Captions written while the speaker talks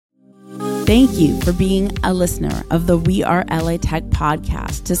Thank you for being a listener of the We Are LA Tech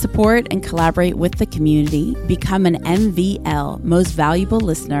podcast. To support and collaborate with the community, become an MVL Most Valuable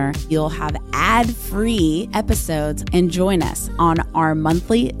Listener. You'll have ad-free episodes and join us on our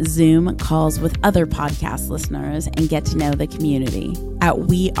monthly Zoom calls with other podcast listeners and get to know the community at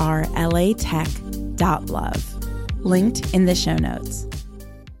WeAreLATech.love. Linked in the show notes.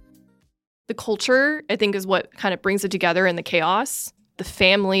 The culture, I think, is what kind of brings it together in the chaos. The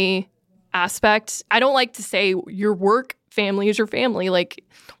family aspect. I don't like to say your work family is your family. Like,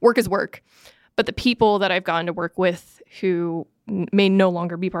 work is work. But the people that I've gotten to work with who may no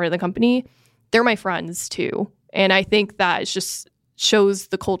longer be part of the company, they're my friends too. And I think that just shows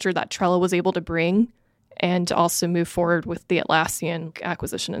the culture that Trello was able to bring and to also move forward with the Atlassian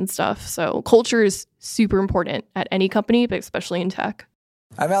acquisition and stuff. So culture is super important at any company, but especially in tech.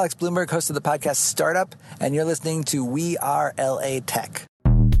 I'm Alex Bloomberg, host of the podcast Startup, and you're listening to We Are LA Tech.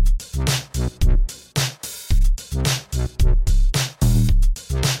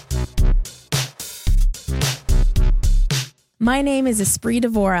 My name is Esprit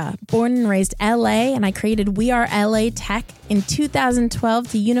Devora, born and raised LA, and I created We Are LA Tech in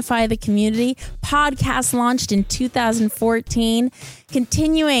 2012 to unify the community. Podcast launched in 2014,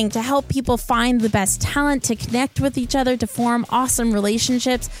 continuing to help people find the best talent, to connect with each other, to form awesome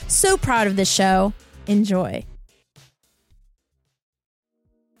relationships. So proud of this show. Enjoy.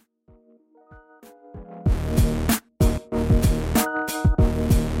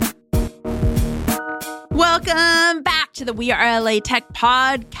 Welcome back to the We Are LA Tech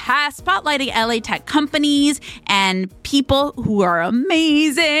podcast, spotlighting LA Tech companies and people who are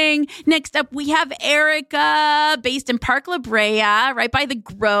amazing. Next up, we have Erika, based in Park La Brea, right by the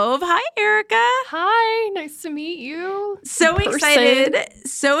Grove. Hi, Erika. Hi, nice to meet you. So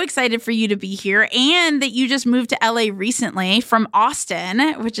excited for you to be here, and that you just moved to LA recently from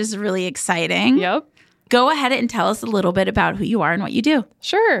Austin, which is really exciting. Yep. Go ahead and tell us a little bit about who you are and what you do.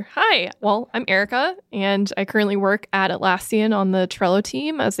 Sure. Hi. Well, I'm Erika, and I currently work at Atlassian on the Trello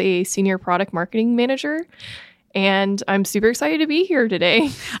team as a senior product marketing manager. And I'm super excited to be here today.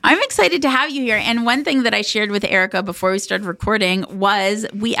 I'm excited to have you here. And one thing that I shared with Erika before we started recording was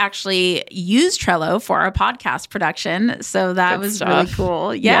we actually use Trello for our podcast production. So that was really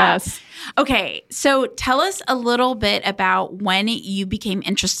cool. Yeah. Yes. Okay. So tell us a little bit about when you became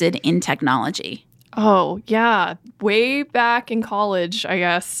interested in technology. Oh, yeah. Way back in college, I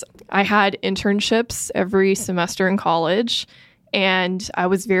guess. I had internships every semester in college, and I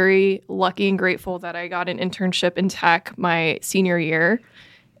was very lucky and grateful that I got an internship in tech my senior year.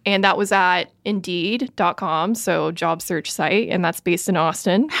 And that was at Indeed.com, so job search site, and that's based in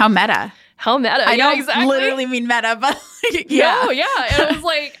Austin. How meta. I don't literally mean meta, but yeah. No, yeah. And it was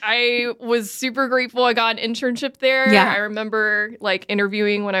like, I was super grateful I got an internship there. Yeah. I remember like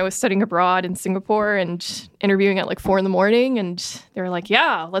interviewing when I was studying abroad in Singapore and interviewing at like 4 a.m. and they were like,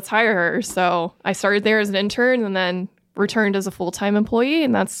 yeah, let's hire her. So I started there as an intern and then returned as a full-time employee.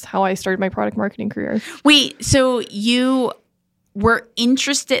 And that's how I started my product marketing career. Wait, so you were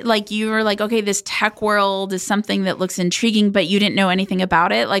interested, like you were like, okay, this tech world is something that looks intriguing, but you didn't know anything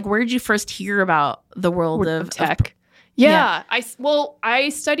about it. Like, where did you first hear about the world of tech? Yeah. I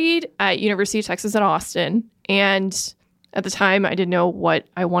studied at University of Texas at Austin, and at the time I didn't know what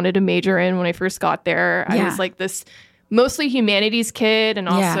I wanted to major in when I first got there. I was like this mostly humanities kid and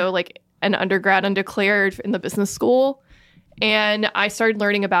also like an undergrad undeclared in the business school. And I started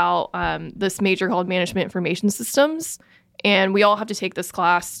learning about this major called Management Information Systems. And we all have to take this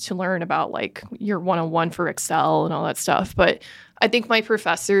class to learn about like your 101 for Excel and all that stuff. But I think my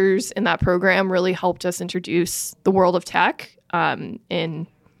professors in that program really helped us introduce the world of tech in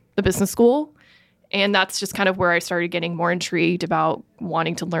the business school. And that's just kind of where I started getting more intrigued about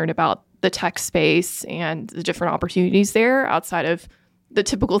wanting to learn about the tech space and the different opportunities there outside of the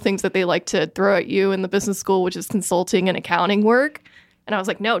typical things that they like to throw at you in the business school, which is consulting and accounting work. And I was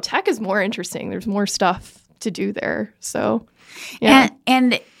like, no, tech is more interesting. There's more stuff to do there. So, yeah.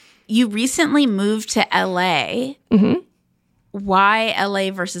 And you recently moved to LA. Mm-hmm. Why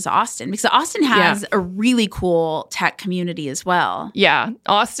LA versus Austin? Because Austin has a really cool tech community as well. Yeah.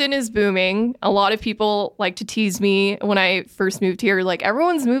 Austin is booming. A lot of people like to tease me when I first moved here. Like,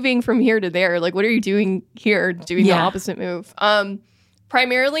 everyone's moving from here to there. Like, what are you doing here? Doing the opposite move.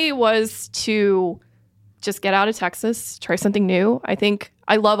 Primarily was to just get out of Texas, try something new. I think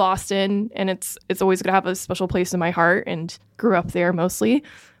I love Austin, and it's always going to have a special place in my heart, and grew up there mostly.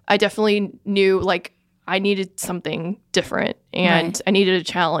 I definitely knew like I needed something different, and I needed a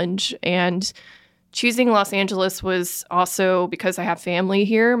challenge. And choosing Los Angeles was also because I have family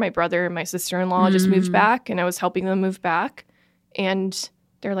here. My brother and my sister-in-law just moved back, and I was helping them move back. And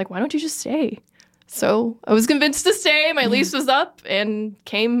they're like, why don't you just stay? So I was convinced to stay. My lease was up and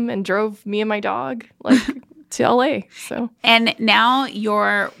came and drove me and my dog to LA. So, and now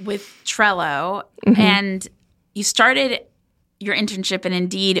you're with Trello, and you started your internship in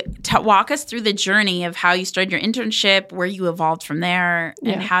Indeed. Walk us through the journey of how you started your internship, where you evolved from there,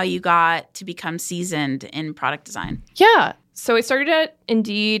 and how you got to become seasoned in product design. Yeah. So I started at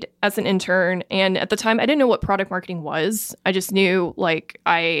Indeed as an intern, and at the time I didn't know what product marketing was. I just knew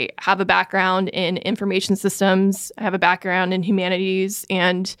I have a background in information systems, I have a background in humanities,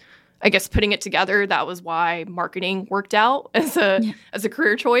 and I guess putting it together, that was why marketing worked out as a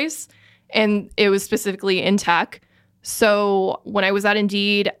career choice, and it was specifically in tech. So when I was at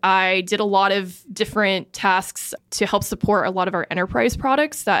Indeed, I did a lot of different tasks to help support a lot of our enterprise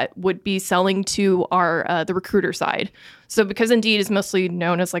products that would be selling to our the recruiter side. So because Indeed is mostly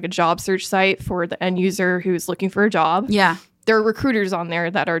known as a job search site for the end user who's looking for a job, there are recruiters on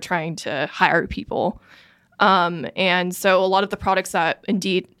there that are trying to hire people. And so a lot of the products that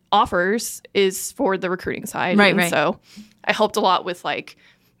Indeed offers is for the recruiting side. Right. So I helped a lot with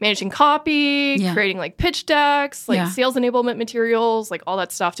managing copy, creating pitch decks, sales enablement materials, all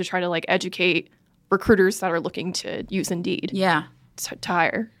that stuff to try to educate recruiters that are looking to use Indeed. To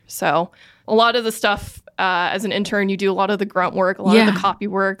hire. So a lot of the stuff as an intern, you do a lot of the grunt work, a lot of the copy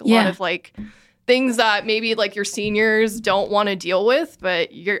work, a lot of things that maybe your seniors don't want to deal with, but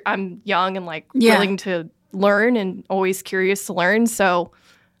I'm young and willing to learn and always curious to learn. So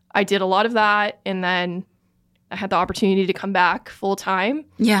I did a lot of that, and then I had the opportunity to come back full time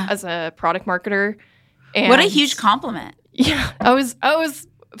as a product marketer. And what a huge compliment. Yeah. I was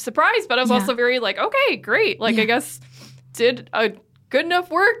surprised, but I was also very okay, great. I guess did a good enough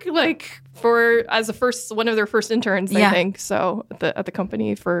work for as one of their first interns, I think. So at the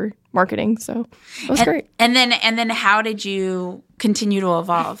company for marketing. So it was great. And then how did you continue to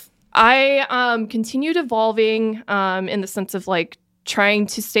evolve? I continued evolving in the sense of trying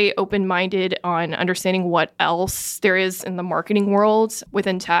to stay open-minded on understanding what else there is in the marketing world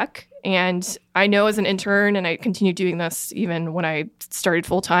within tech. And I know as an intern, and I continued doing this even when I started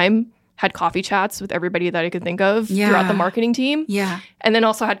full-time, had coffee chats with everybody that I could think of throughout the marketing team. And then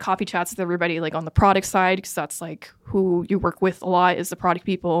also had coffee chats with everybody on the product side, because that's who you work with a lot is the product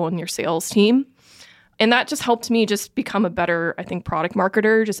people and your sales team. And that just helped me just become a better, I think, product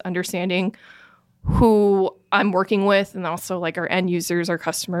marketer, just understanding who I'm working with, and also our end users, our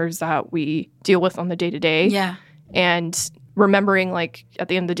customers that we deal with on the day-to-day. And remembering at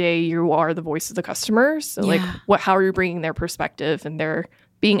the end of the day, you are the voice of the customer. So how are you bringing their perspective, and they're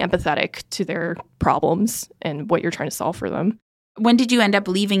being empathetic to their problems and what you're trying to solve for them. When did you end up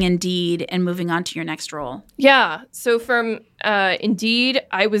leaving Indeed and moving on to your next role? Yeah. So from Indeed,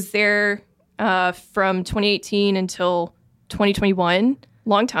 I was there from 2018 until 2021,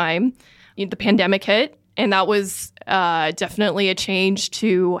 long time. The pandemic hit, and that was definitely a change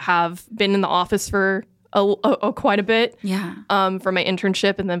to have been in the office for quite a bit for my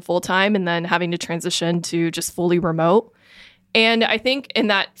internship and then full-time, and then having to transition to just fully remote. And I think in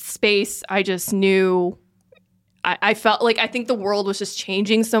that space, I just knew I felt I think the world was just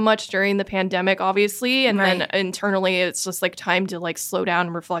changing so much during the pandemic, obviously. And then internally, it's just time to slow down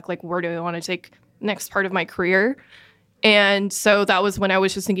and reflect, where do I want to take the next part of my career? And so that was when I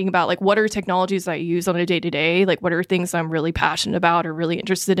was just thinking about what are technologies that I use on a day-to-day? What are things I'm really passionate about or really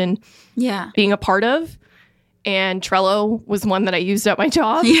interested in being a part of? And Trello was one that I used at my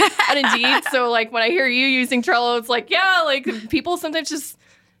job at Indeed. So when I hear you using Trello, it's people sometimes just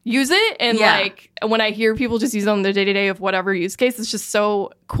use it. And when I hear people just use it on the day-to-day of whatever use case, it's just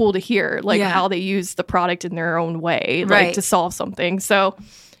so cool to hear how they use the product in their own way to solve something. So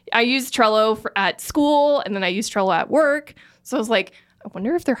I used Trello at school, and then I used Trello at work. So I was I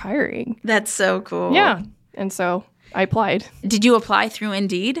wonder if they're hiring. That's so cool. Yeah. And so I applied. Did you apply through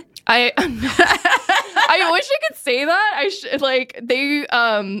Indeed? I wish I could say that.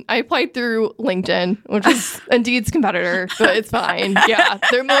 I applied through LinkedIn, which is Indeed's competitor, but it's fine. Yeah,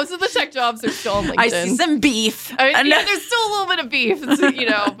 most of the tech jobs are still on LinkedIn. I see some beef. Yeah, there's still a little bit of beef,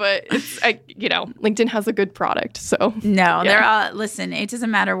 but LinkedIn has a good product. So they're all listen. It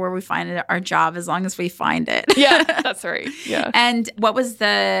doesn't matter where we find our job as long as we find it. Yeah, that's right. Yeah. And what was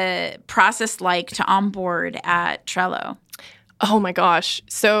the process like to onboard at Trello? Oh my gosh.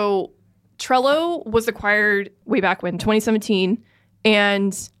 So Trello was acquired way back when, 2017,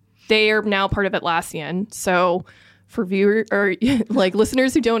 and they are now part of Atlassian. So for viewers or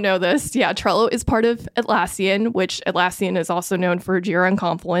listeners who don't know this, Trello is part of Atlassian, which Atlassian is also known for Jira and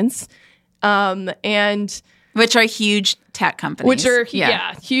Confluence, and which are huge tech companies. Which are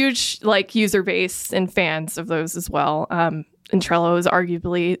huge user base and fans of those as well. and Trello is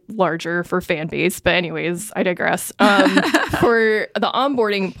arguably larger for fan base. But anyways, I digress. For the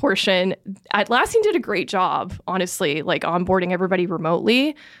onboarding portion, Atlassian did a great job, honestly, like onboarding everybody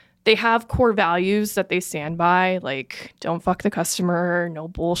remotely. They have core values that they stand by, like don't fuck the customer, no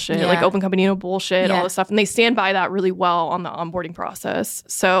bullshit, like open company, no bullshit, all this stuff. And they stand by that really well on the onboarding process.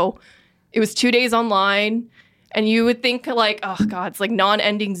 So it was 2 days online. And you would think like, oh God, it's like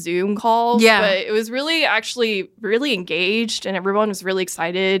non-ending Zoom calls. Yeah. But it was really actually really engaged and everyone was really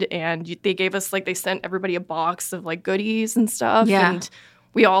excited. And they gave us like, they sent everybody a box of like goodies and stuff. Yeah. And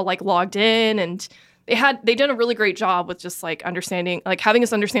we all like logged in and they did a really great job with just like understanding, like having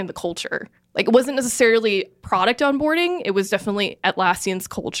us understand the culture. Like it wasn't necessarily product onboarding. It was definitely Atlassian's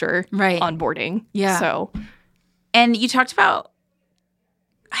culture onboarding. Yeah. So. And you talked about,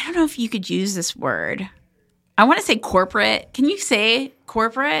 I don't know if you could use this word. I want to say corporate. Can you say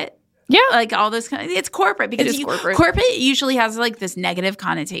corporate? Yeah. Like all this kind of, it's corporate because corporate usually has like this negative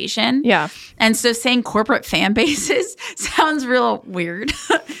connotation. Yeah. And so saying corporate fan bases sounds real weird.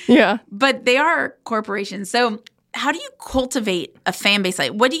 Yeah. But they are corporations. So how do you cultivate a fan base?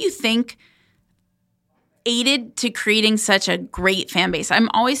 Like, what do you think aided to creating such a great fan base? I'm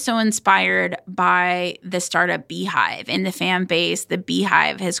always so inspired by the startup Beehive and the fan base the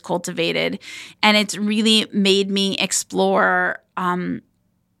Beehive has cultivated. And it's really made me explore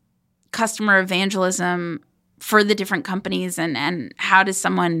customer evangelism for the different companies and how does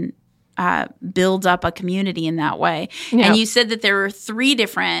someone build up a community in that way. Yeah. And you said that there were 3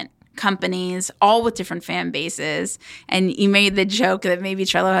 different companies, all with different fan bases. And you made the joke that maybe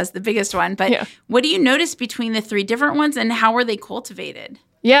Trello has the biggest one. But what do you notice between the 3 different ones and how were they cultivated?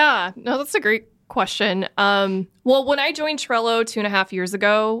 Yeah, no, that's a great question. Well, when I joined Trello 2.5 years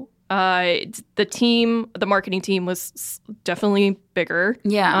ago, the marketing team was definitely bigger.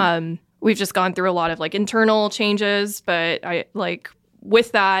 Yeah. We've just gone through a lot of like internal changes, but I like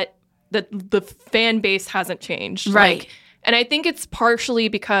with that, the fan base hasn't changed. Right. Like, and I think it's partially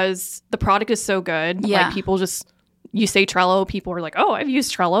because the product is so good. Yeah. Like people you say Trello, people are like, oh, I've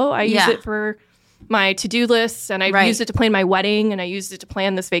used Trello. I use it for my to-do lists and I've used it to plan my wedding and I used it to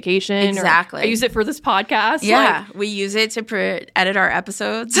plan this vacation. Exactly. I use it for this podcast. Yeah. Like, we use it to edit our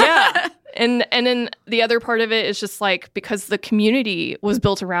episodes. Yeah. And then the other part of it is just like because the community was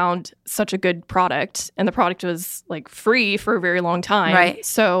built around such a good product and the product was like free for a very long time. Right.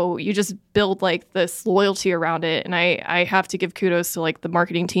 So you just build like this loyalty around it. And I have to give kudos to like the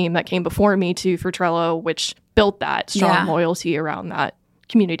marketing team that came before me too for Trello, which built that strong loyalty around that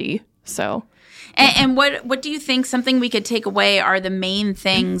community. So. And what do you think something we could take away are the main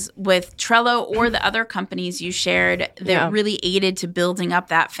things with Trello or the other companies you shared that really aided to building up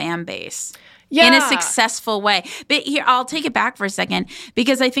that fan base? Yeah. In a successful way. But here, I'll take it back for a second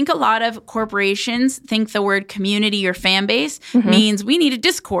because I think a lot of corporations think the word community or fan base means we need a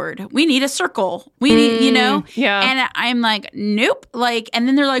Discord, we need a circle, we need, Yeah. And I'm like, nope. Like, and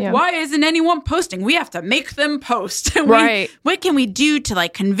then they're like, why isn't anyone posting? We have to make them post. Right. What can we do to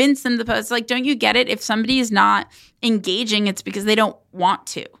like convince them to post? Like, don't you get it? If somebody is not engaging, it's because they don't want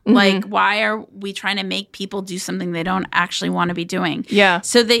to. Like, why are we trying to make people do something they don't actually want to be doing? Yeah.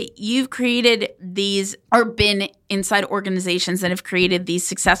 So that you've created these or been inside organizations that have created these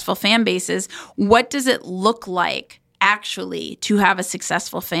successful fan bases. What does it look like actually to have a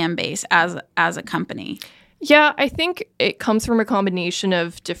successful fan base as a company? Yeah, I think it comes from a combination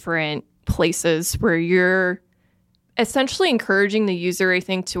of different places where you're essentially encouraging the user, I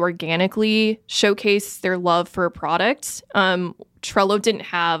think, to organically showcase their love for a product. Trello didn't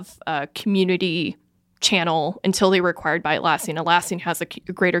have a community channel until they were acquired by Atlassian. Atlassian has a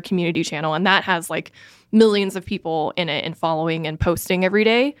greater community channel, and that has like millions of people in it and following and posting every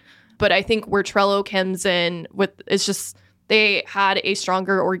day. But I think where Trello comes in with, it's just they had a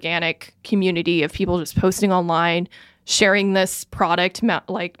stronger organic community of people just posting online, sharing this product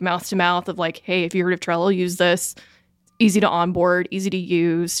like mouth to mouth of like, hey, if you heard of Trello, use this. Easy to onboard, easy to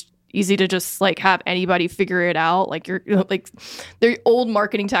use, easy to just like have anybody figure it out. Like like their old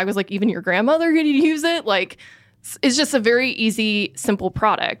marketing tag was like, even your grandmother could use it. Like it's just a very easy, simple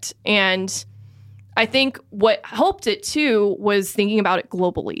product. And I think what helped it too was thinking about it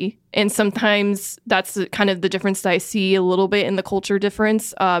globally. And sometimes that's kind of the difference that I see a little bit in the culture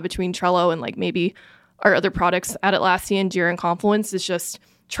difference between Trello and like maybe our other products at Atlassian, Jira, and Confluence is just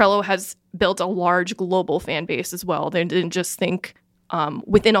Trello has built a large global fan base as well. They didn't just think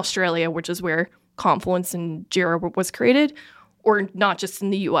within Australia, which is where Confluence and Jira was created, or not just in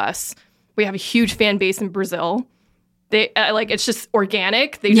the US. We have a huge fan base in Brazil. They like it's just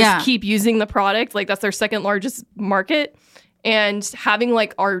organic. They just keep using the product. Like that's their second largest market. And having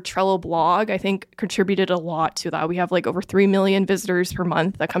like our Trello blog, I think, contributed a lot to that. We have like over 3 million visitors per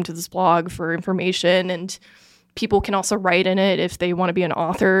month that come to this blog for information, and people can also write in it if they want to be an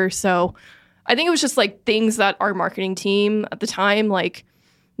author. So I think it was just like things that our marketing team at the time like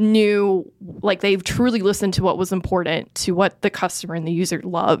knew, like they truly listened to what was important, to what the customer and the user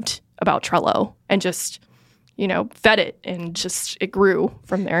loved about Trello, and just, you know, fed it, and just it grew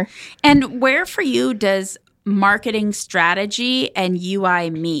from there. And where for you does marketing strategy and UI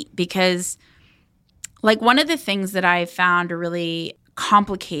meet? Because like one of the things that I found really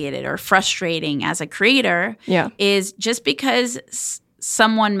complicated or frustrating as a creator is just because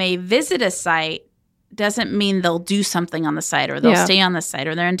someone may visit a site doesn't mean they'll do something on the site, or they'll stay on the site,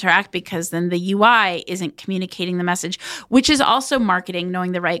 or they'll interact, because then the UI isn't communicating the message, which is also marketing,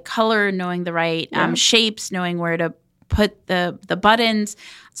 knowing the right color, knowing the right shapes, knowing where to put the buttons.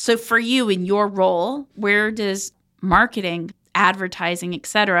 So for you in your role, where does marketing, advertising, et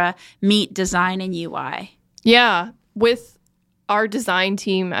cetera, meet design and UI? Yeah. With our design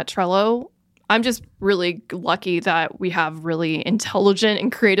team at Trello, I'm just really lucky that we have really intelligent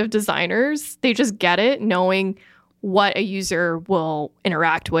and creative designers. They just get it, knowing what a user will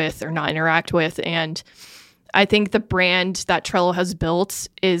interact with or not interact with. And I think the brand that Trello has built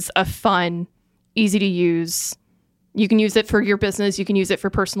is a fun, easy to use. You can use it for your business, you can use it for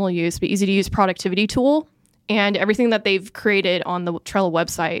personal use, but easy to use productivity tool. And everything that they've created on the Trello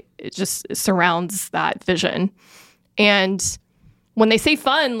website, it just surrounds that vision. And when they say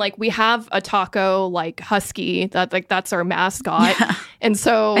fun, like we have a taco like husky that's our mascot. Yeah. And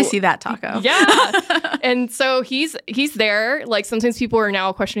so I see that taco. Yeah. And so he's there. Like sometimes people are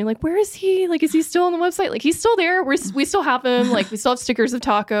now questioning, like, where is he? Like, is he still on the website? Like, he's still there. We still have him. Like, we still have stickers of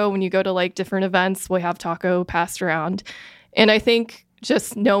taco. When you go to like different events, we have taco passed around. And I think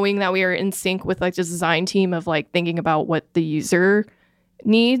just knowing that we are in sync with like the design team of like thinking about what the user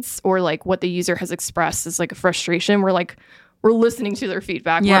needs, or like what the user has expressed as like a frustration, we're listening to their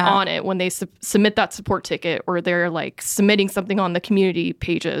feedback. Yeah. We're on it when they submit that support ticket, or they're like submitting something on the community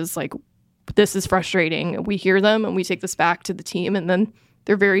pages. Like, this is frustrating. We hear them and we take this back to the team, and then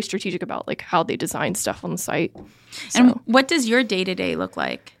they're very strategic about like how they design stuff on the site. And what does your day-to-day look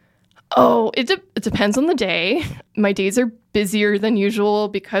like? Oh, it depends on the day. My days are busier than usual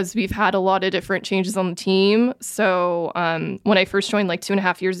because we've had a lot of different changes on the team. So when I first joined like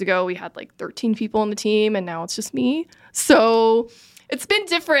 2.5 years ago, we had like 13 people on the team, and now it's just me. So it's been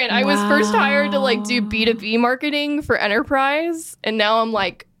different. Wow. I was first hired to like do B2B marketing for enterprise, and now I'm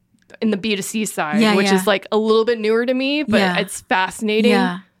like in the B2C side, which is like a little bit newer to me, but it's fascinating.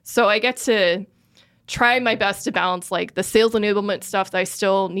 Yeah. So I get to try my best to balance like the sales enablement stuff that I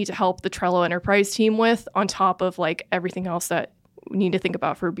still need to help the Trello enterprise team with, on top of like everything else that we need to think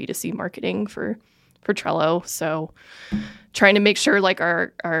about for B2C marketing for Trello. So trying to make sure like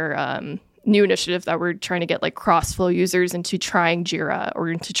our new initiative that we're trying to get like cross-flow users into trying Jira or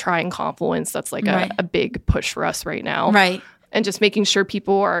into trying Confluence. That's like a big push for us right now. Right. And just making sure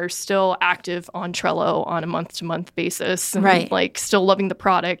people are still active on Trello on a month-to-month basis, and like still loving the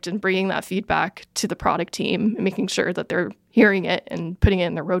product and bringing that feedback to the product team and making sure that they're hearing it and putting it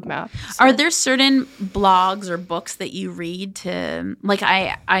in their roadmap. So. Are there certain blogs or books that you read to, like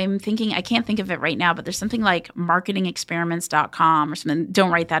I'm thinking, I can't think of it right now, but there's something like marketingexperiments.com or something.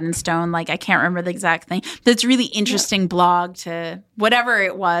 Don't write that in stone. Like I can't remember the exact thing, but it's a really interesting blog to whatever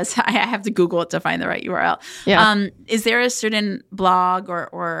it was. I have to Google it to find the right URL. Yeah. Is there a certain blog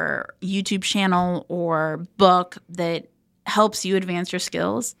or YouTube channel or book that helps you advance your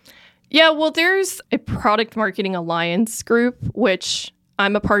skills? Yeah, well, there's a Product Marketing Alliance group, which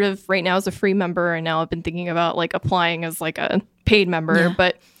I'm a part of right now as a free member, and now I've been thinking about like applying as like a paid member. Yeah.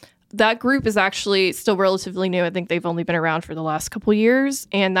 But that group is actually still relatively new. I think they've only been around for the last couple of years,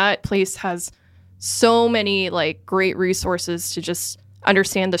 and that place has so many like great resources to just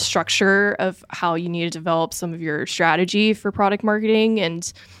understand the structure of how you need to develop some of your strategy for product marketing,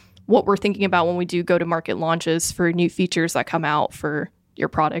 and what we're thinking about when we do go to market launches for new features that come out for your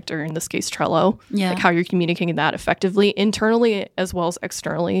product, or in this case Trello, like how you're communicating that effectively internally as well as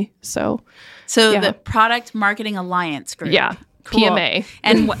externally. So the Product Marketing Alliance group. Yeah. Cool. PMA.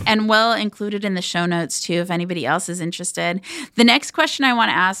 And well included in the show notes too, if anybody else is interested. The next question I want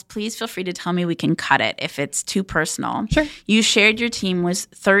to ask, please feel free to tell me we can cut it if it's too personal. Sure. You shared your team was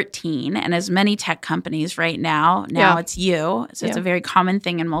 13, and as many tech companies right now it's you. So it's a very common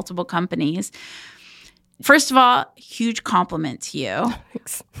thing in multiple companies. First of all, huge compliment to you.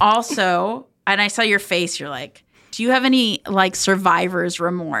 Thanks. Also, and I saw your face, you're like, do you have any like survivor's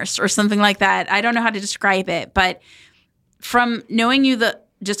remorse or something like that? I don't know how to describe it, but from knowing you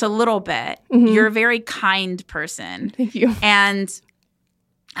just a little bit. You're a very kind person. Thank you. And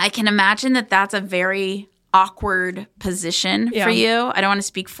I can imagine that that's a very awkward position for you. I don't want to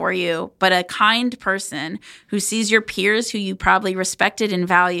speak for you, but a kind person who sees your peers who you probably respected and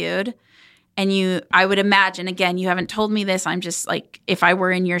valued. And I would imagine, again, you haven't told me this. I'm just like, if I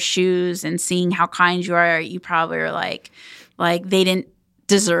were in your shoes and seeing how kind you are, you probably are like they didn't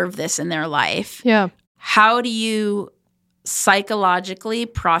deserve this in their life. Yeah. How do you psychologically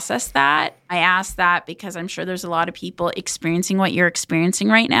process that? I ask that because I'm sure there's a lot of people experiencing what you're experiencing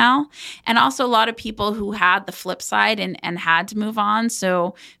right now, and also a lot of people who had the flip side and had to move on.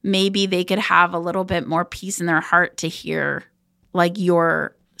 So maybe they could have a little bit more peace in their heart to hear like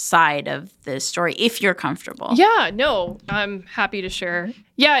your side of the story if you're comfortable. Yeah, no, I'm happy to share.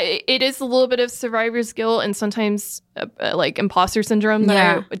 Yeah, it is a little bit of survivor's guilt and sometimes like imposter syndrome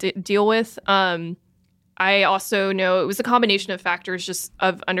that I deal with. I also know it was a combination of factors just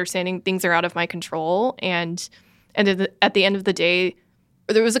of understanding things are out of my control. And at the end of the day,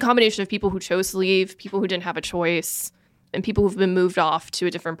 there was a combination of people who chose to leave, people who didn't have a choice, and people who've been moved off to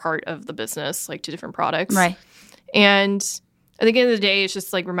a different part of the business, like to different products. Right. And at the end of the day, it's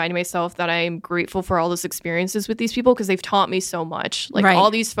just like reminding myself that I'm grateful for all those experiences with these people because they've taught me so much. Like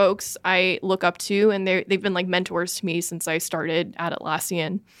all these folks I look up to, and they've been like mentors to me since I started at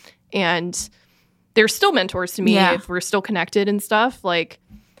Atlassian. And they're still mentors to me if we're still connected and stuff. Like,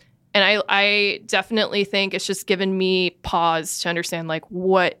 and I definitely think it's just given me pause to understand like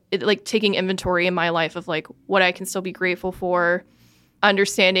taking inventory in my life of like what I can still be grateful for.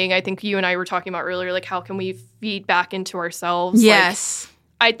 Understanding, I think you and I were talking about earlier, like how can we feed back into ourselves? Yes.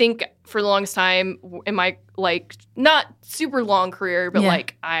 Like, I think for the longest time in my like not super long career, but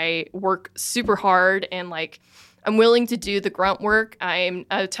like I work super hard and like I'm willing to do the grunt work. I'm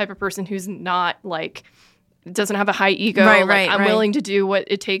a type of person who's not like doesn't have a high ego. I'm willing to do what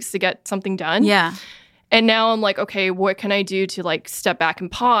it takes to get something done. Yeah. And now I'm like, okay, what can I do to like step back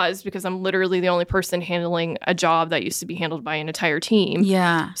and pause because I'm literally the only person handling a job that used to be handled by an entire team.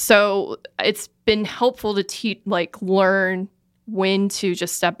 Yeah. So it's been helpful to learn when to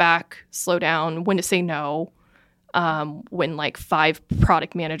just step back, slow down, when to say no. When like 5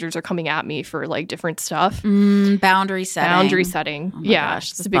 product managers are coming at me for like different stuff. Boundary setting. Oh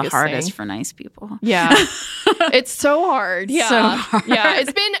gosh, it's the hardest thing for nice people. Yeah. It's so hard. Yeah. So hard. Yeah.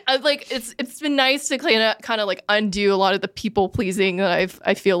 It's been it's been nice to kind of like undo a lot of the people pleasing that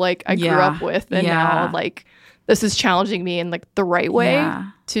I feel like I grew up with. And now like this is challenging me in like the right way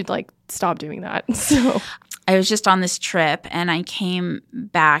to like stop doing that. So I was just on this trip and I came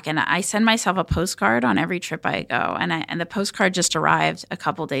back and I send myself a postcard on every trip I go. And the postcard just arrived a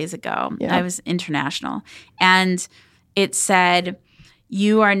couple days ago. Yeah. I was international. And it said,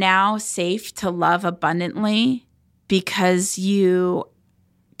 "You are now safe to love abundantly because you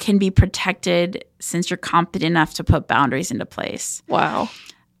can be protected since you're competent enough to put boundaries into place." Wow.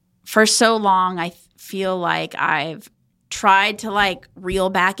 For so long, I feel like I've tried to like reel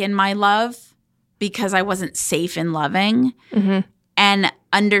back in my love because I wasn't safe in loving, and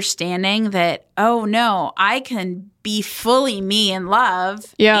understanding that, oh no, I can be fully me in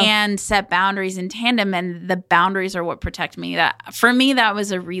love and set boundaries in tandem, and the boundaries are what protect me. That for me, that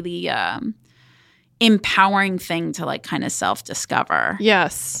was a really empowering thing to like kind of self-discover.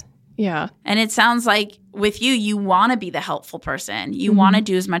 Yes. Yeah. And it sounds like with you want to be the helpful person. You want to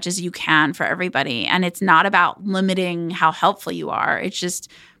do as much as you can for everybody. And it's not about limiting how helpful you are. It's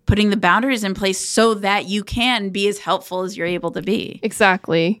just putting the boundaries in place so that you can be as helpful as you're able to be.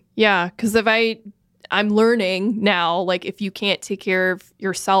 Exactly. Yeah. Because I'm learning now, like if you can't take care of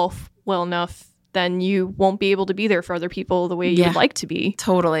yourself well enough, then you won't be able to be there for other people the way you would like to be.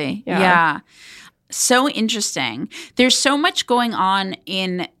 Totally. Yeah. So interesting. There's so much going on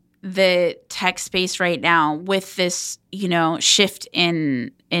in the tech space right now with this, shift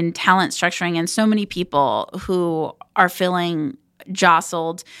in talent structuring and so many people who are feeling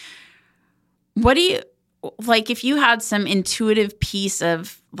jostled. What do you like if you had some intuitive piece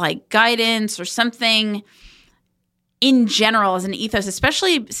of like guidance or something in general as an ethos,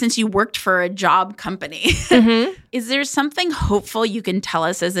 especially since you worked for a job company, is there something hopeful you can tell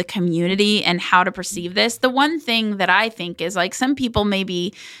us as a community and how to perceive this? The one thing that I think is like some people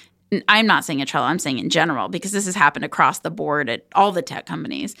maybe, I'm not saying at Trello, I'm saying in general, because this has happened across the board at all the tech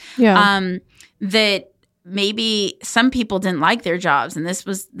companies, that maybe some people didn't like their jobs and this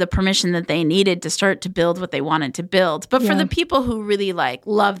was the permission that they needed to start to build what they wanted to build. But for the people who really like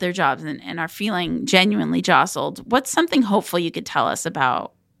love their jobs and are feeling genuinely jostled, what's something hopeful you could tell us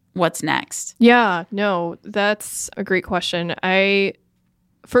about what's next? Yeah, no, that's a great question. I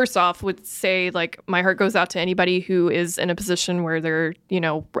first off, would say like my heart goes out to anybody who is in a position where they're,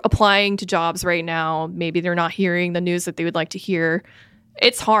 applying to jobs right now. Maybe they're not hearing the news that they would like to hear.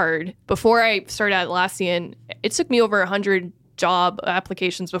 It's hard. Before I started at Atlassian, it took me over 100 job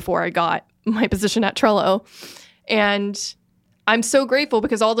applications before I got my position at Trello. And I'm so grateful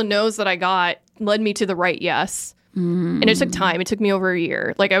because all the no's that I got led me to the right yes. And it took time. It took me over a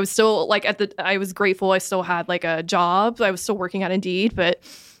year. Like I was still I was grateful I still had like a job. I was still working at Indeed, but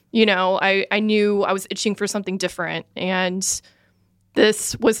I knew I was itching for something different. And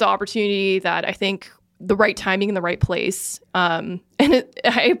this was the opportunity that I think the right timing in the right place. I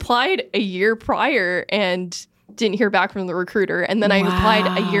applied a year prior and didn't hear back from the recruiter. And then I applied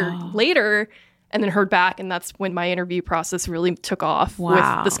a year later and then heard back. And that's when my interview process really took off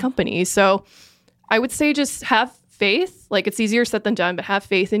with this company. So I would say just have faith. Like it's easier said than done, but have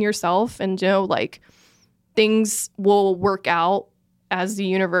faith in yourself and things will work out as the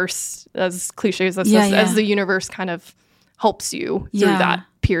universe, as cliche as this, as the universe kind of helps you through that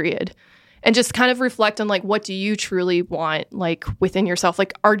period. And just kind of reflect on like, what do you truly want like within yourself?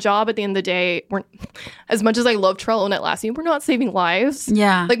 Like our job at the end of the day, as much as I love Trello and Atlassian, we're not saving lives.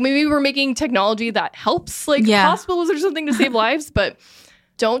 Yeah. Like maybe we're making technology that helps like hospitals or something to save lives, but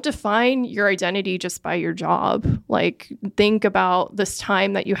don't define your identity just by your job. Like think about this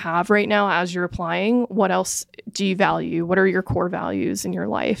time that you have right now as you're applying. What else do you value? What are your core values in your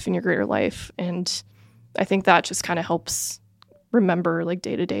life, in your greater life? And I think that just kind of helps remember like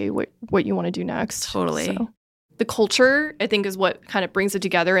day to day what you want to do next. Totally. So, the culture, I think, is what kind of brings it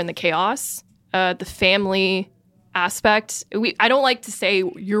together in the chaos. The family aspect. I don't like to say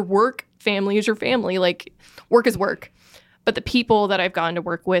your work family is your family. Like work is work. But the people that I've gotten to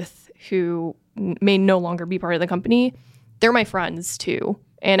work with who may no longer be part of the company, they're my friends too.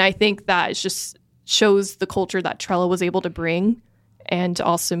 And I think that just shows the culture that Trello was able to bring and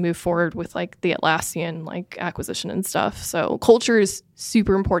also move forward with like the Atlassian like acquisition and stuff. So culture is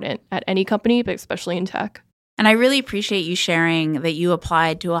super important at any company, but especially in tech. And I really appreciate you sharing that you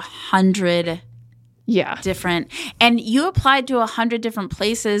applied to 100 different, and you applied to 100 different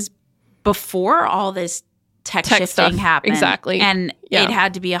places before all this tech shifting stuff happened. Exactly. And it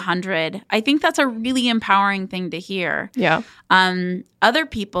had to be 100. I think that's a really empowering thing to hear. Yeah. Other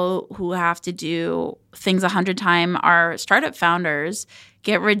people who have to do things 100 times are startup founders,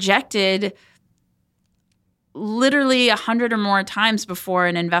 get rejected literally 100 or more times before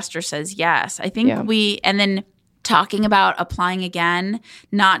an investor says yes. I think and then talking about applying again,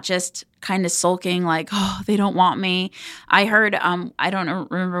 not just kind of sulking like, oh, they don't want me. I heard, I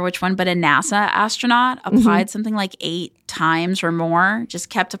don't remember which one, but a NASA astronaut applied something like 8 times or more, just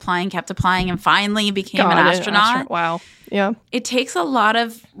kept applying, and finally became an astronaut. Wow. Yeah. It takes a lot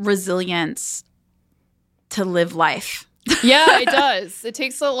of resilience to live life. Yeah, it does. It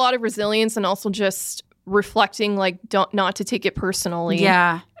takes a lot of resilience and also just reflecting, like, not to take it personally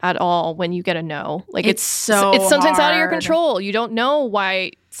at all when you get a no. Like it's sometimes hard. Out of your control. You don't know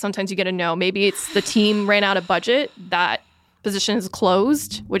why sometimes you get a no. Maybe it's the team ran out of budget, that position is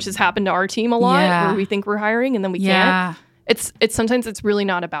closed, which has happened to our team a lot, where we think we're hiring and then we can't. It's sometimes it's really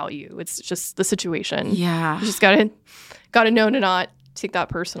not about you. It's just the situation. Yeah. You just gotta know to not take that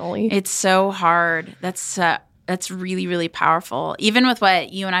personally. It's so hard. That's really, really powerful. Even with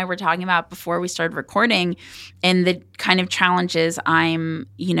what you and I were talking about before we started recording and the kind of challenges I'm,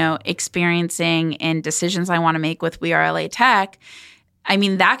 experiencing and decisions I want to make with WeAreLATech, I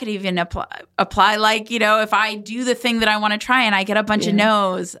mean, that could even apply like, if I do the thing that I want to try and I get a bunch of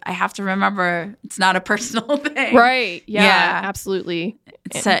no's, I have to remember it's not a personal thing. Right. Yeah. Absolutely.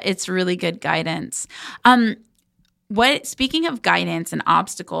 It's really good guidance. Speaking of guidance and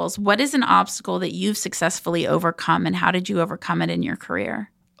obstacles, what is an obstacle that you've successfully overcome and how did you overcome it in your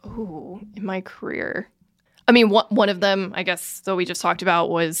career? Oh, in my career. I mean, one of them, I guess, that we just talked about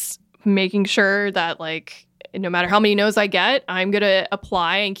was making sure that, like, no matter how many no's I get, I'm going to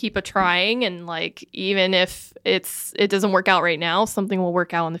apply and keep trying. And, like, even if it doesn't work out right now, something will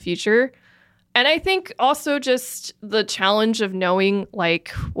work out in the future. And I think also just the challenge of knowing, like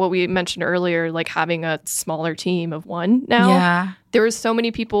what we mentioned earlier, like having a smaller team of one now. Yeah. There was so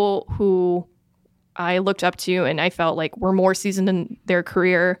many people who I looked up to and I felt like were more seasoned in their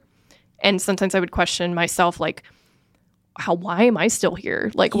career. And sometimes I would question myself, like, why am I still here?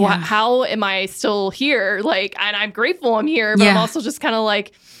 Like, how am I still here? Like, and I'm grateful I'm here, but I'm also just kind of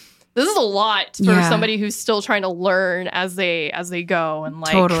like, this is a lot for somebody who's still trying to learn as they go and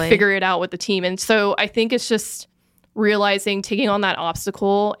like figure it out with the team. And so I think it's just realizing, taking on that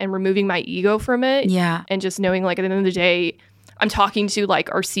obstacle and removing my ego from it. Yeah. And just knowing, like, at the end of the day, I'm talking to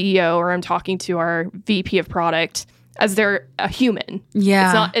like our CEO or I'm talking to our VP of product as they're a human.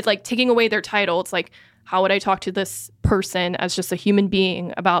 Yeah. It's like taking away their title. It's like, how would I talk to this person as just a human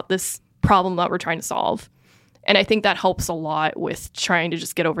being about this problem that we're trying to solve? And I think that helps a lot with trying to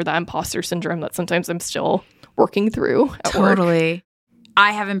just get over that imposter syndrome that sometimes I'm still working through at work. Totally.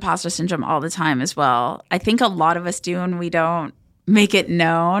 I have imposter syndrome all the time as well. I think a lot of us do, and we don't make it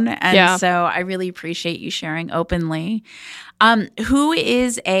known. And so I really appreciate you sharing openly. Who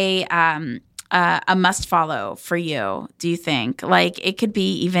is a must follow for you, do you think? Like, it could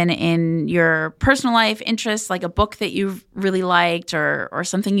be even in your personal life interests, like a book that you've really liked or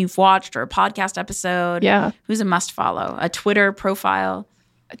something you've watched or a podcast episode. Yeah. Who's a must follow? A Twitter profile?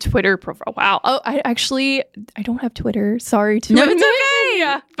 A Twitter profile. Wow. Oh, I don't have Twitter. Sorry to No, admit. it's okay.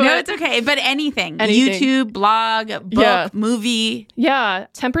 Yeah, no, it's okay. But anything. YouTube, blog, book, movie. Yeah.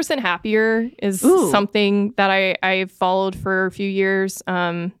 10% Happier is something that I followed for a few years.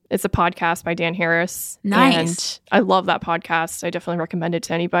 It's a podcast by Dan Harris. Nice. And I love that podcast. I definitely recommend it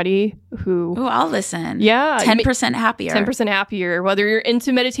to anybody who... Oh, I'll listen. Yeah. 10% Happier. 10% Happier. Whether you're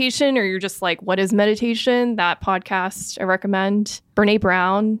into meditation or you're just like, what is meditation? That podcast I recommend. Brene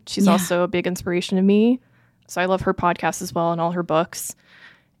Brown. She's also a big inspiration to me. So I love her podcast as well and all her books.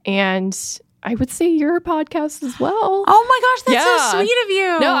 And I would say your podcast as well. Oh my gosh, that's so sweet of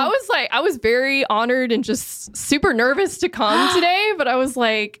you. No, I was very honored and just super nervous to come today, but I was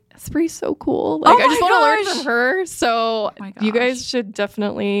like, Espri's so cool. Like, I just want to learn from her. So you guys should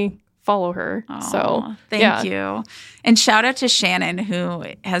definitely follow her. So thank you. And shout out to Shannon, who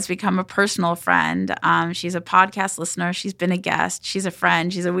has become a personal friend. She's a podcast listener. She's been a guest. She's a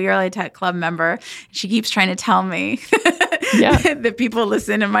friend. She's a WeAreLATech club member. She keeps trying to tell me that people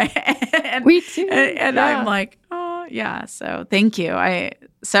listen to my head. We too. And I'm like, oh, yeah. So thank you.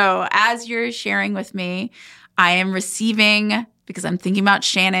 So as you're sharing with me, I am receiving, because I'm thinking about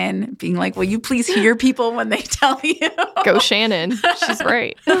Shannon being like, will you please hear people when they tell you? Go Shannon. She's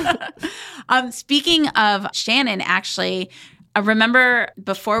right. Speaking of Shannon, actually, I remember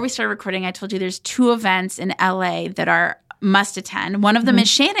before we started recording, I told you there's 2 events in LA that are must attend. One of them is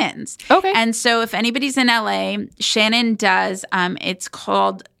Shannon's. Okay. And so if anybody's in LA, Shannon does, it's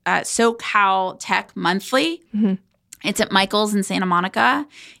called SoCal Tech Monthly. Mm-hmm. It's at Michael's in Santa Monica.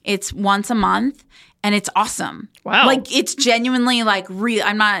 It's once a month. And it's awesome. Wow. Like, it's genuinely like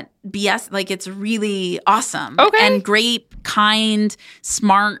I'm not BS. Like, it's really awesome. Okay. And great, kind,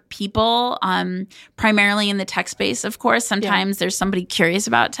 smart people, primarily in the tech space, of course. Sometimes there's somebody curious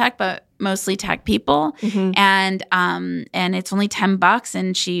about tech, but mostly tech people. Mm-hmm. And it's only $10,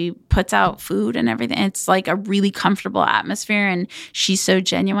 and she puts out food and everything. It's like a really comfortable atmosphere, and she's so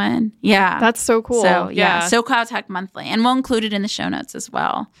genuine. Yeah. That's so cool. So, SoCal Tech Monthly. And we'll include it in the show notes as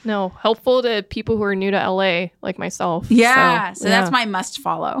well. No, helpful to people who are new to LA, like myself. Yeah. So that's my must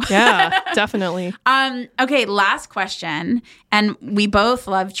follow. Yeah, definitely. Okay, last question. And we both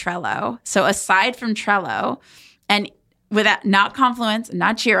love Trello. So aside from Trello, and without not Confluence,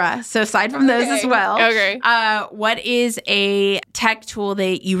 not Jira, so aside from those as well, what is a tech tool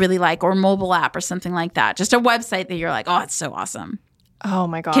that you really like, or mobile app or something like that? Just a website that you're like, oh, it's so awesome. Oh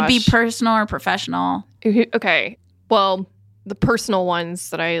my gosh. Could be personal or professional. Okay. Well, the personal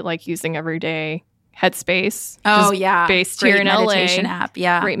ones that I like using every day, Headspace. Oh, yeah. Based Great here in LA. meditation app.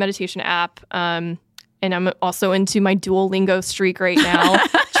 Yeah. Great meditation app. And I'm also into my Duolingo streak right now,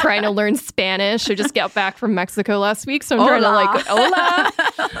 trying to learn Spanish. I just got back from Mexico last week, so I'm trying to like,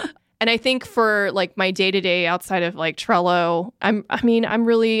 hola. And I think for like my day-to-day outside of like Trello, I'm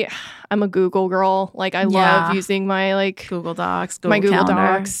a Google girl. Like, I love using my like Google Docs, Google Calendar.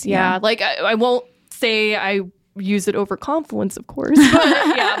 Docs. Yeah. Like, I won't say I use it over Confluence, of course. But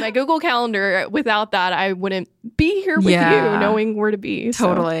yeah, my Google Calendar, without that, I wouldn't be here with you, knowing where to be.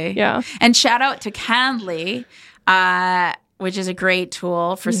 Totally. So, yeah. And shout out to Calendly, which is a great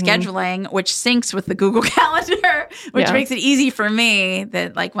tool for scheduling, which syncs with the Google Calendar, which makes it easy for me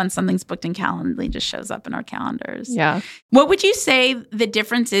that like when something's booked in Calendly, just shows up in our calendars. Yeah. What would you say the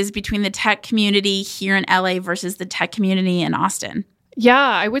difference is between the tech community here in LA versus the tech community in Austin? Yeah,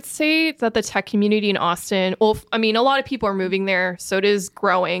 I would say that the tech community in Austin, well, I mean, a lot of people are moving there, so it is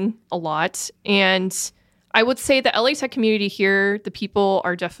growing a lot. And I would say the LA tech community here, the people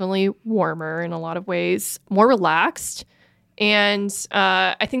are definitely warmer in a lot of ways, more relaxed. And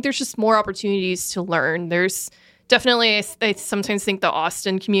I think there's just more opportunities to learn. There's definitely, I sometimes think the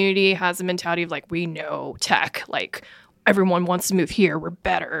Austin community has a mentality of like, we know tech, like everyone wants to move here, we're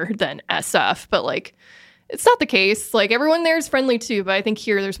better than SF. But like, it's not the case. Like, everyone there is friendly too, but I think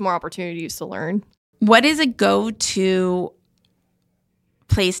here there's more opportunities to learn. What is a go-to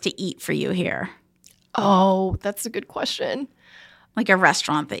place to eat for you here? Oh, that's a good question. Like a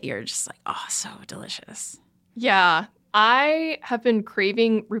restaurant that you're just like, oh, so delicious. Yeah. I have been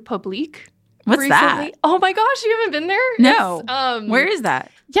craving Republique. What's that? Oh my gosh, you haven't been there? No. Where is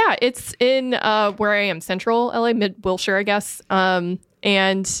that? Yeah, it's in where I am, Central LA, Mid Wilshire, I guess. And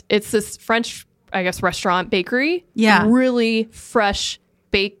it's this French, I guess, restaurant bakery. Yeah. Really fresh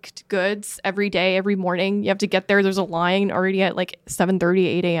baked goods every day, every morning. You have to get there. There's a line already at like 7:30,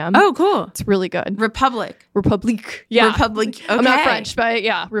 8 a.m. Oh, cool. It's really good. Republique. Yeah. Republique. Okay. I'm not French, but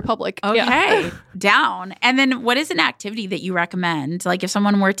yeah, Republique. Okay. Yeah. Down. And then what is an activity that you recommend? Like if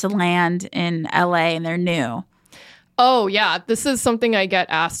someone were to land in LA and they're new. Oh, yeah. This is something I get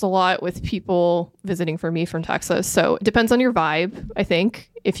asked a lot with people visiting for me from Texas. So it depends on your vibe, I think.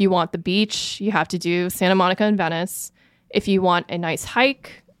 If you want the beach, you have to do Santa Monica and Venice. If you want a nice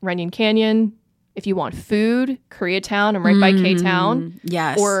hike, Runyon Canyon. If you want food, Koreatown. I'm right by K-Town.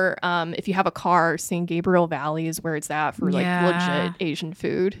 Yes. Or if you have a car, San Gabriel Valley is where it's at for like legit Asian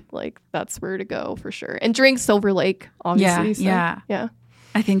food. Like that's where to go for sure. And drink Silver Lake, obviously. Yeah.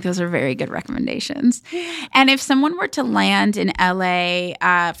 I think those are very good recommendations. And if someone were to land in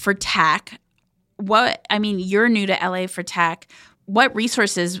LA for tech, you're new to LA for tech. What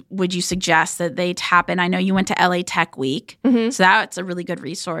resources would you suggest that they tap in? I know you went to LA Tech Week, so that's a really good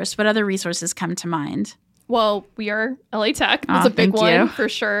resource. What other resources come to mind? Well, we are LA Tech. That's a big one for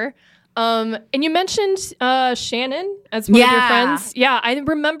sure. And you mentioned Shannon as one of your friends. Yeah, I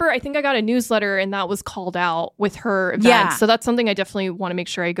remember. I think I got a newsletter and that was called out with her event. Yeah. So that's something I definitely want to make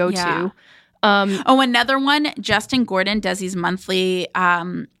sure I go to. Another one, Justin Gordon does these monthly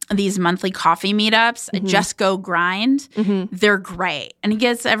coffee meetups. Just Go Grind. They're great. And he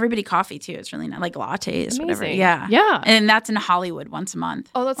gets everybody coffee too. It's really not like lattes, amazing. whatever. Yeah. And that's in Hollywood once a month.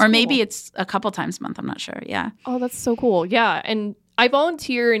 Oh, that's Or cool. maybe it's a couple times a month. I'm not sure. Yeah. Oh, that's so cool. Yeah. And I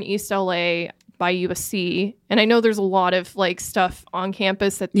volunteer in East LA by USC. And I know there's a lot of like stuff on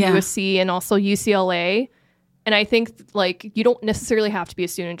campus at USC and also UCLA. And I think like you don't necessarily have to be a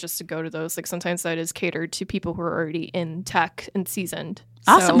student just to go to those. Like sometimes that is catered to people who are already in tech and seasoned.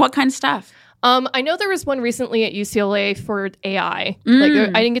 Awesome. What kind of stuff? I know there was one recently at UCLA for AI. Like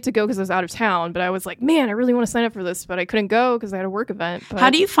I didn't get to go because I was out of town, but I was like, man, I really want to sign up for this, but I couldn't go because I had a work event. But how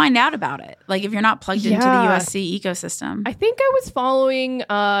do you find out about it? Like if you're not plugged into the USC ecosystem? I think I was following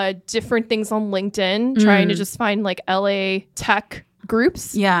different things on LinkedIn, trying to just find like LA tech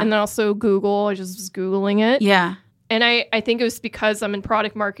groups. Yeah. And then also Google. I just was Googling it. Yeah. And I think it was because I'm in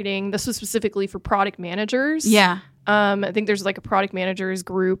product marketing. This was specifically for product managers. Yeah. I think there's like a product managers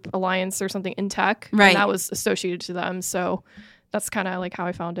group alliance or something in tech. Right. And that was associated to them. So that's kind of like how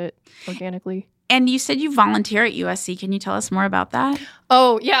I found it organically. And you said you volunteer at USC. Can you tell us more about that?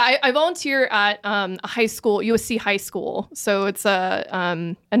 Oh, yeah. I volunteer at a high school, USC High School. So it's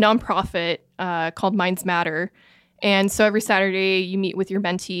a nonprofit called Minds Matter. And so every Saturday you meet with your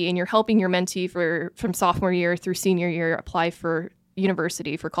mentee and you're helping your mentee from sophomore year through senior year apply for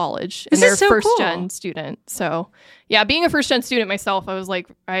university, for college. And they're a first-gen student. So yeah, being a first-gen student myself, I was like,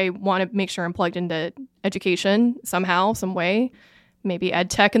 I want to make sure I'm plugged into education somehow, some way. Maybe ed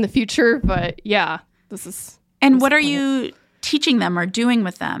tech in the future. But yeah, this is... And what are you teaching them or doing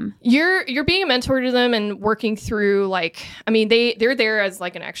with them? You're being a mentor to them and working through like, I mean, they're there as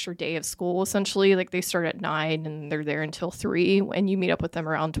like an extra day of school essentially. Like they start at 9 and they're there until 3 and you meet up with them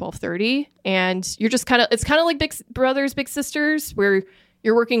around 12:30. And you're just it's kind of like big brothers, big sisters, where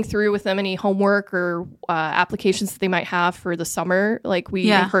you're working through with them any homework or applications that they might have for the summer. Like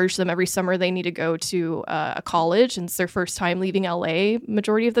we encourage them every summer they need to go to a college, and it's their first time leaving LA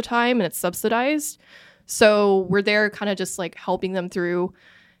majority of the time, and it's subsidized. So we're there kind of just like helping them through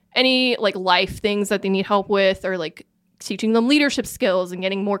any like life things that they need help with, or like teaching them leadership skills and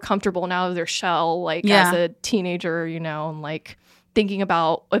getting more comfortable now of their shell, like as a teenager, you know, and like thinking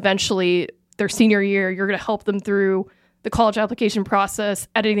about eventually their senior year, you're going to help them through the college application process,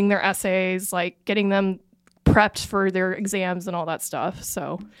 editing their essays, like getting them prepped for their exams and all that stuff.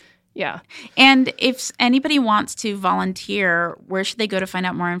 So, yeah. And if anybody wants to volunteer, where should they go to find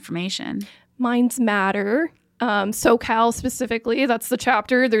out more information? Minds Matter. SoCal specifically, that's the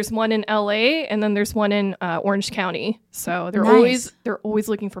chapter. There's one in LA and then there's one in Orange County. So they're always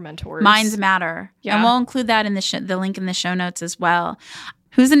looking for mentors. Minds Matter. Yeah. And we'll include that in the link in the show notes as well.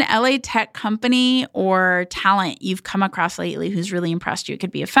 Who's an LA tech company or talent you've come across lately who's really impressed you? It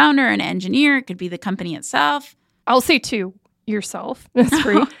could be a founder, an engineer. It could be the company itself. I'll say 2. Yourself. That's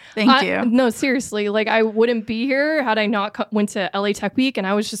free. Thank you. No, seriously. Like I wouldn't be here had I not went to LA Tech Week. And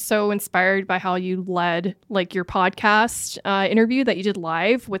I was just so inspired by how you led like your podcast interview that you did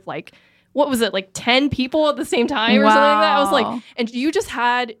live with like, what was it? Like 10 people at the same time or something like that. I was like, and you just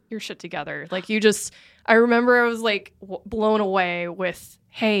had your shit together. Like I remember I was like blown away with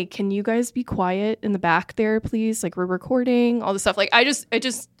hey, can you guys be quiet in the back there, please? Like, we're recording, all this stuff. Like, I just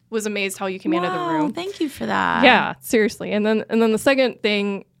was amazed how you came into the room. Thank you for that. Yeah, seriously. And then the second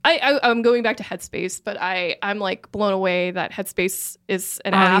thing, I'm going back to Headspace, but I'm like blown away that Headspace is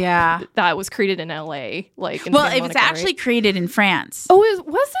an app that was created in LA. Like, in Santa it was actually created in France. Oh, was it?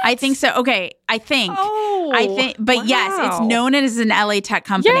 I think so. Okay, I think. But wow. Yes, it's known as an LA tech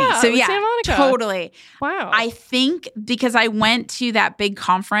company. Yeah, so it was Santa Monica. Totally. Wow. I think because I went to that big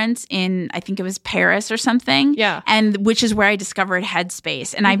conference in, I think it was Paris or something. Yeah. And which is where I discovered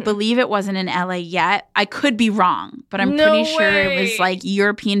Headspace. And I believe it wasn't in LA yet. I could be wrong, but I'm pretty sure it was like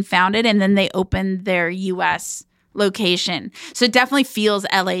European founded, and then they opened their US location. So it definitely feels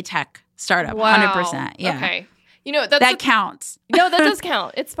LA tech startup. Wow. 100%. Yeah. Okay. That counts. No, that does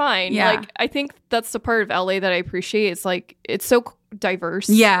count. It's fine. Yeah. Like, I think that's the part of LA that I appreciate. It's like, it's so diverse.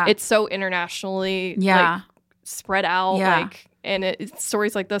 Yeah. It's so internationally like, spread out. Yeah. Like, and it's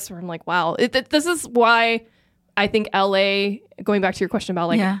stories like this where I'm like, wow. This is why I think LA, going back to your question about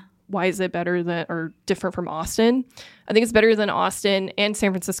like, why is it better than or different from Austin? I think it's better than Austin and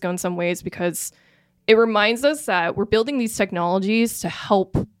San Francisco in some ways because it reminds us that we're building these technologies to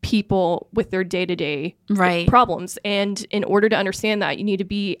help people with their day-to-day problems. And in order to understand that, you need to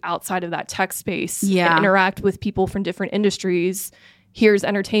be outside of that tech space and interact with people from different industries. Here's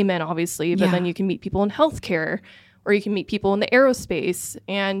entertainment, obviously, but then you can meet people in healthcare or you can meet people in the aerospace.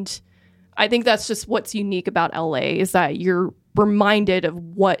 And I think that's just what's unique about LA is that you're reminded of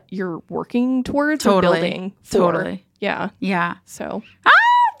what you're working towards or building for. Totally. Yeah. Yeah. So.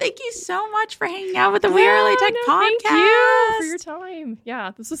 Thank you so much for hanging out with the WeAreLATech podcast. Thank you for your time.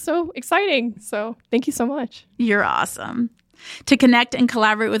 Yeah, this is so exciting. So thank you so much. You're awesome. To connect and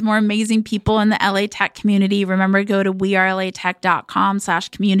collaborate with more amazing people in the LA Tech community, remember to go to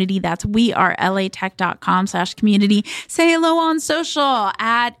wearelatech.com/community. That's wearelatech.com/community. Say hello on social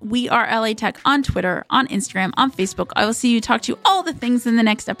at WeAreLATech on Twitter, on Instagram, on Facebook. I will see you, talk to you all the things in the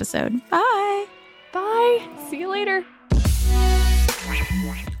next episode. Bye. Bye. See you later.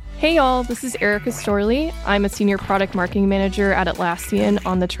 Hey y'all, this is Erika Storli. I'm a senior product marketing manager at Atlassian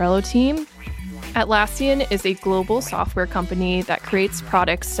on the Trello team. Atlassian is a global software company that creates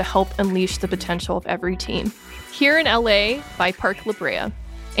products to help unleash the potential of every team. Here in LA by Park La Brea.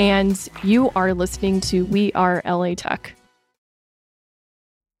 And you are listening to WeAreLATech.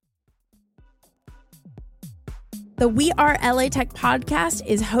 The WeAreLATech podcast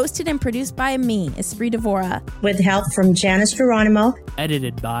is hosted and produced by me, Esprit Devora. With help from Janice Geronimo.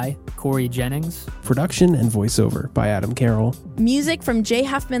 Edited by Corey Jennings. Production and voiceover by Adam Carroll. Music from Jay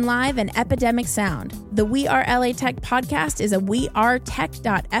Huffman Live and Epidemic Sound. The WeAreLATech podcast is a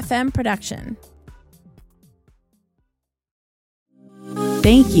WeAreTech.fm production.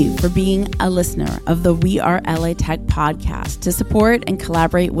 Thank you for being a listener of the WeAreLATech podcast. To support and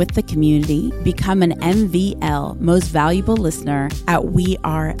collaborate with the community, become an MVL, Most Valuable Listener, at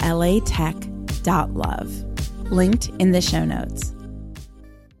WeAreLATech.love. Linked in the show notes.